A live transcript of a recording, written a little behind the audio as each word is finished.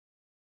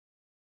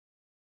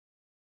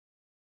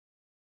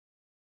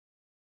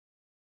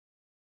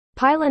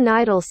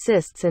Pilonidal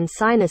cysts and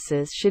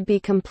sinuses should be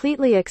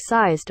completely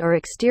excised or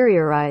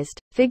exteriorized,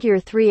 figure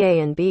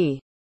 3a and b.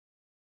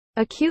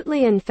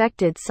 Acutely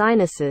infected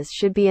sinuses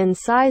should be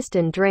incised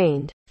and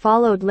drained,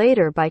 followed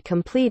later by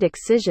complete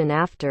excision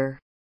after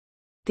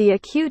the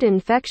acute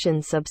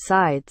infection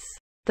subsides.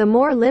 The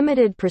more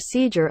limited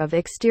procedure of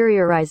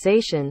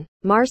exteriorization,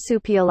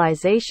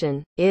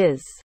 marsupialization,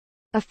 is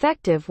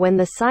effective when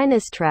the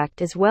sinus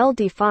tract is well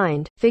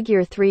defined,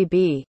 figure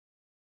 3b.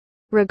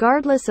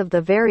 Regardless of the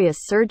various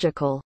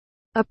surgical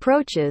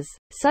approaches,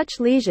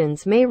 such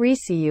lesions may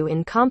residue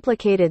in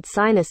complicated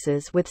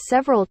sinuses with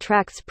several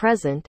tracts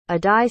present. A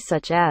dye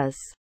such as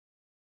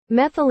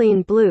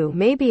methylene blue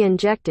may be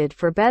injected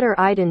for better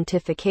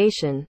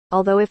identification,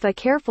 although if a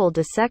careful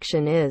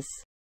dissection is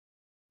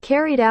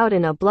carried out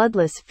in a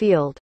bloodless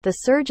field, the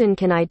surgeon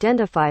can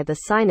identify the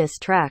sinus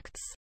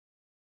tracts.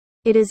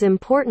 It is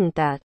important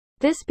that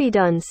this be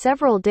done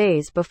several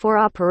days before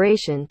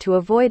operation to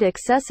avoid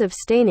excessive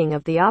staining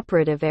of the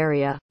operative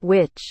area,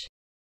 which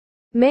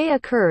may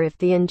occur if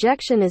the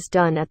injection is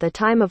done at the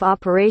time of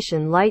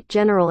operation. Light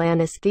general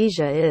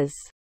anesthesia is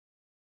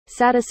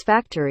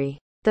satisfactory.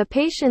 The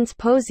patient's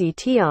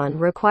position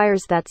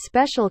requires that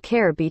special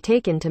care be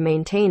taken to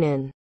maintain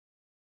an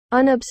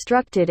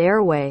unobstructed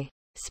airway.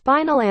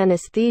 Spinal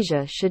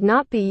anesthesia should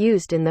not be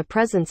used in the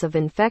presence of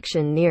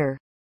infection near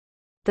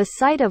the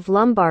site of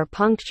lumbar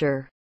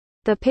puncture.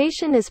 The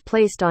patient is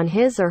placed on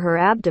his or her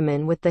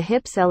abdomen with the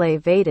hips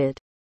elevated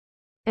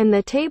and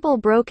the table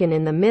broken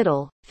in the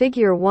middle,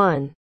 figure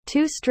 1.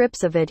 2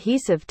 strips of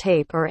adhesive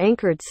tape are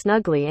anchored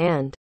snugly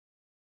and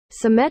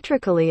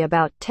symmetrically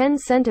about 10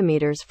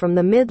 cm from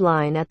the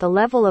midline at the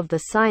level of the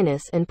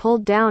sinus and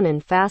pulled down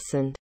and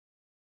fastened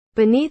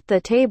beneath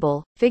the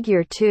table,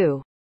 figure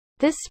 2.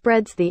 This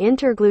spreads the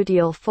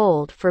intergluteal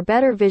fold for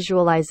better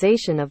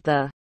visualization of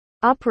the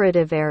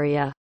operative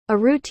area. A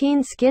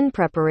routine skin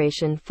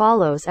preparation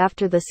follows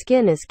after the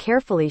skin is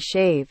carefully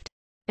shaved.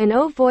 An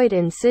ovoid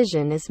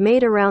incision is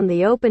made around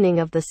the opening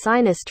of the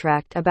sinus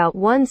tract about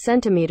 1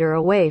 cm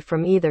away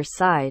from either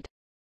side.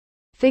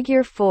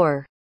 Figure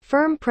 4.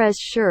 Firm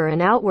pressure and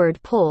outward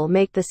pull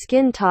make the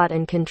skin taut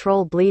and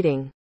control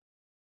bleeding.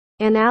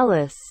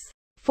 Analysis.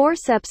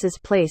 Forceps is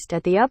placed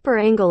at the upper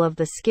angle of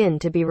the skin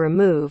to be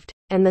removed,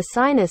 and the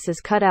sinus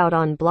is cut out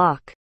en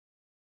bloc.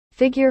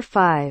 Figure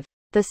 5.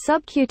 The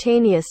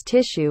subcutaneous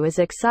tissue is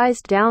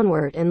excised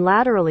downward and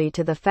laterally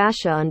to the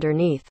fascia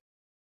underneath.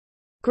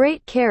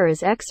 Great care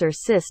is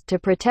exercised to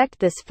protect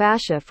this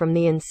fascia from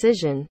the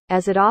incision,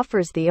 as it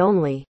offers the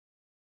only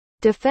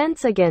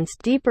defense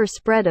against deeper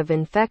spread of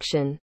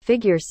infection,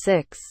 figure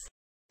 6.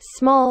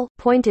 Small,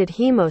 pointed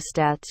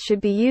hemostats should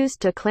be used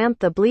to clamp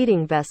the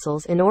bleeding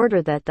vessels in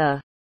order that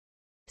the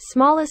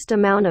smallest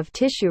amount of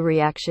tissue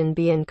reaction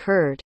be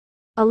incurred.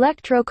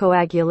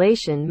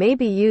 Electrocoagulation may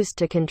be used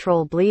to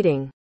control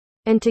bleeding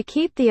and to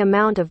keep the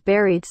amount of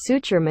buried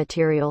suture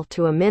material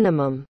to a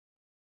minimum.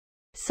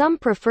 Some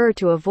prefer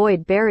to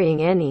avoid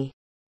burying any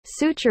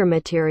suture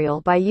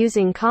material by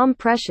using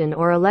compression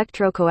or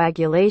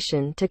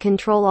electrocoagulation to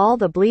control all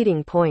the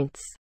bleeding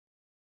points.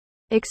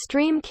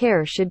 Extreme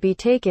care should be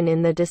taken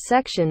in the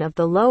dissection of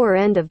the lower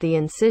end of the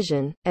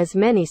incision, as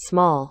many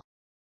small,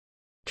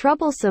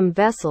 troublesome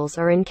vessels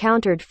are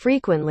encountered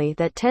frequently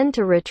that tend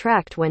to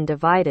retract when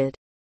divided.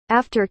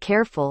 After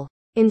careful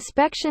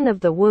inspection of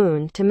the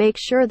wound to make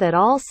sure that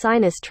all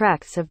sinus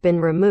tracts have been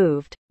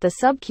removed, the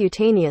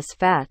subcutaneous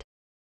fat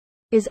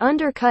is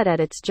undercut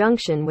at its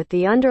junction with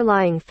the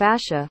underlying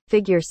fascia,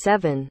 figure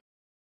 7.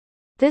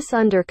 This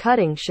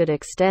undercutting should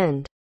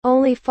extend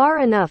only far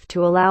enough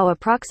to allow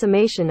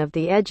approximation of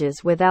the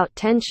edges without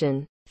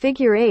tension,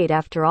 figure 8.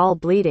 After all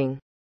bleeding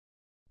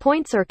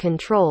points are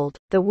controlled,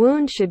 the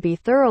wound should be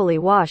thoroughly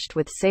washed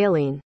with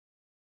saline.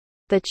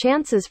 The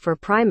chances for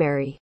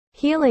primary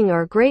healing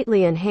are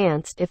greatly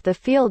enhanced if the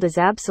field is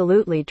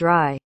absolutely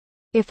dry.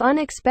 If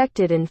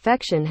unexpected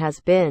infection has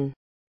been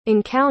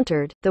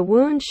encountered, the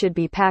wound should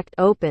be packed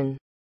open.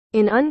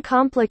 In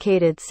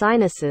uncomplicated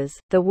sinuses,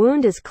 the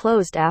wound is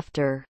closed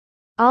after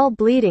all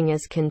bleeding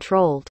is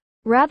controlled.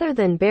 Rather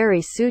than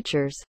bury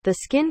sutures, the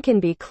skin can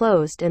be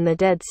closed and the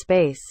dead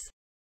space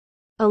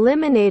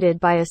eliminated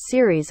by a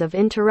series of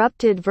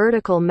interrupted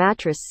vertical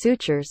mattress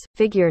sutures,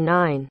 figure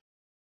 9.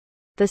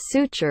 The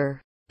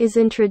suture is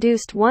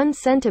introduced 1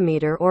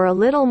 cm or a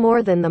little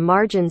more than the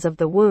margins of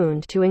the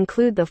wound to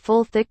include the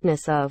full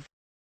thickness of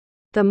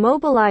the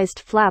mobilized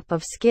flap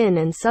of skin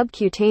and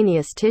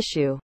subcutaneous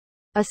tissue.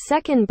 A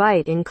second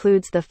bite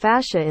includes the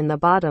fascia in the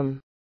bottom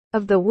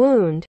of the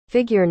wound,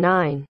 figure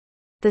 9.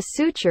 The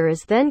suture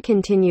is then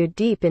continued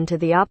deep into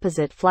the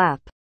opposite flap.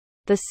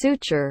 The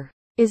suture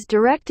is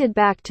directed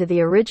back to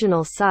the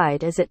original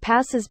side as it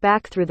passes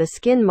back through the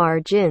skin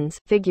margins,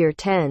 figure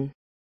 10.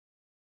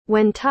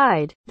 When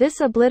tied,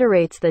 this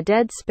obliterates the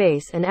dead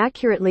space and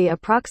accurately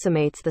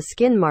approximates the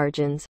skin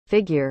margins,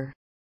 figure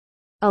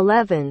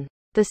 11.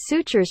 The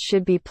sutures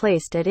should be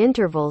placed at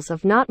intervals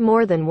of not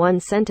more than 1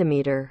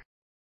 cm.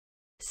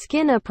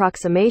 Skin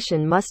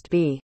approximation must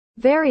be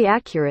very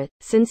accurate,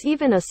 since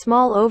even a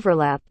small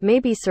overlap may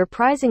be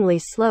surprisingly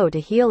slow to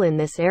heal in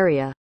this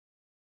area.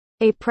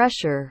 A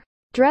pressure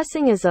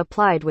dressing is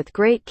applied with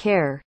great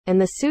care,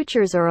 and the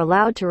sutures are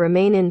allowed to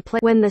remain in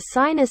place. When the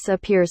sinus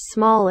appears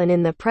small and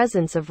in the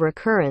presence of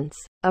recurrence,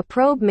 a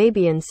probe may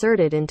be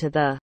inserted into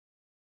the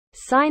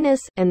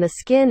sinus, and the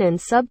skin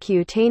and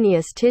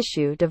subcutaneous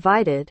tissue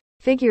divided.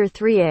 Figure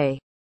 3a.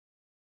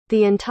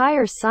 The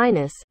entire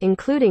sinus,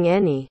 including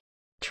any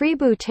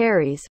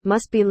tributaries,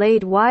 must be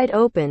laid wide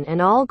open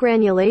and all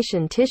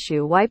granulation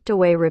tissue wiped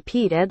away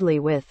repeatedly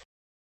with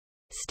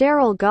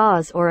sterile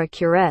gauze or a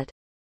curette.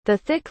 The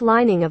thick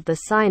lining of the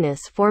sinus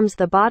forms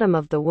the bottom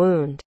of the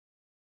wound.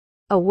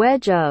 A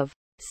wedge of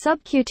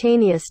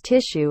subcutaneous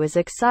tissue is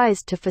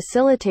excised to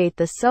facilitate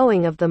the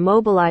sewing of the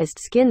mobilized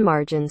skin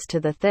margins to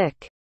the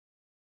thick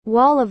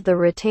wall of the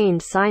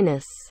retained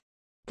sinus.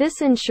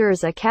 This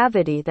ensures a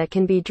cavity that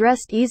can be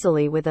dressed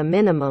easily with a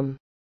minimum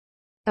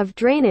of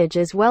drainage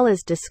as well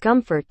as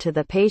discomfort to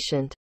the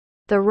patient.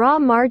 The raw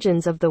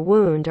margins of the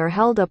wound are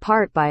held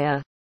apart by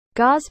a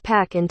gauze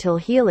pack until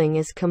healing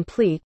is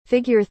complete.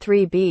 Figure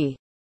 3b.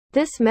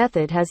 This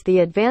method has the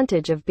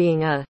advantage of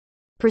being a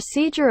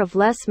procedure of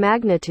less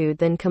magnitude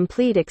than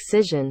complete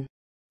excision.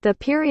 The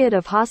period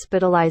of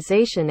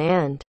hospitalization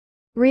and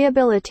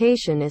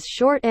rehabilitation is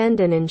short,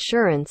 and an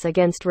insurance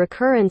against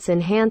recurrence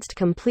enhanced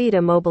complete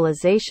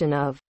immobilization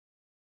of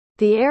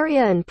the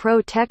area and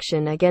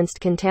protection against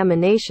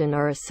contamination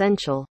are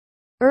essential.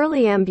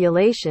 Early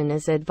ambulation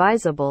is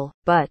advisable,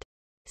 but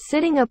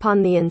sitting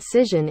upon the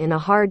incision in a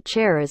hard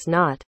chair is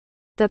not.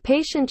 The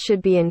patient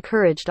should be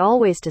encouraged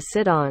always to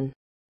sit on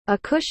a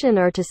cushion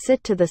or to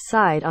sit to the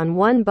side on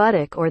one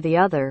buttock or the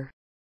other.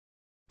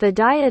 The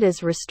diet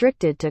is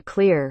restricted to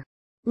clear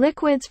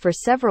liquids for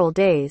several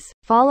days,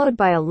 followed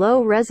by a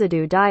low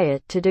residue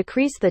diet to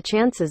decrease the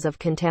chances of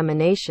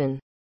contamination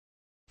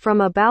from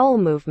a bowel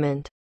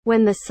movement.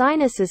 When the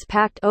sinus is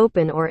packed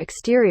open or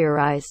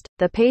exteriorized,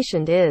 the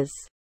patient is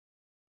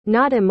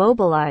not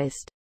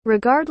immobilized.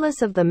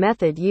 Regardless of the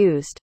method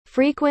used,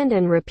 frequent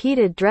and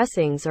repeated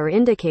dressings are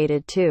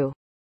indicated to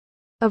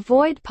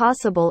avoid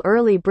possible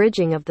early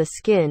bridging of the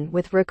skin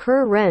with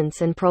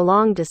recurrence and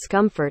prolonged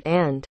discomfort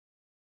and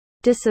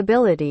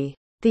disability.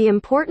 The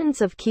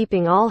importance of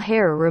keeping all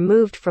hair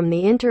removed from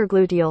the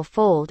intergluteal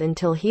fold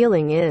until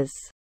healing is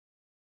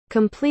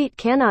complete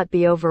cannot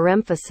be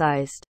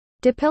overemphasized.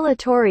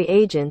 Depilatory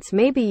agents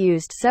may be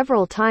used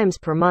several times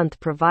per month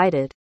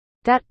provided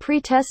that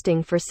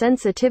pre-testing for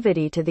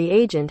sensitivity to the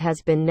agent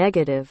has been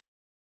negative.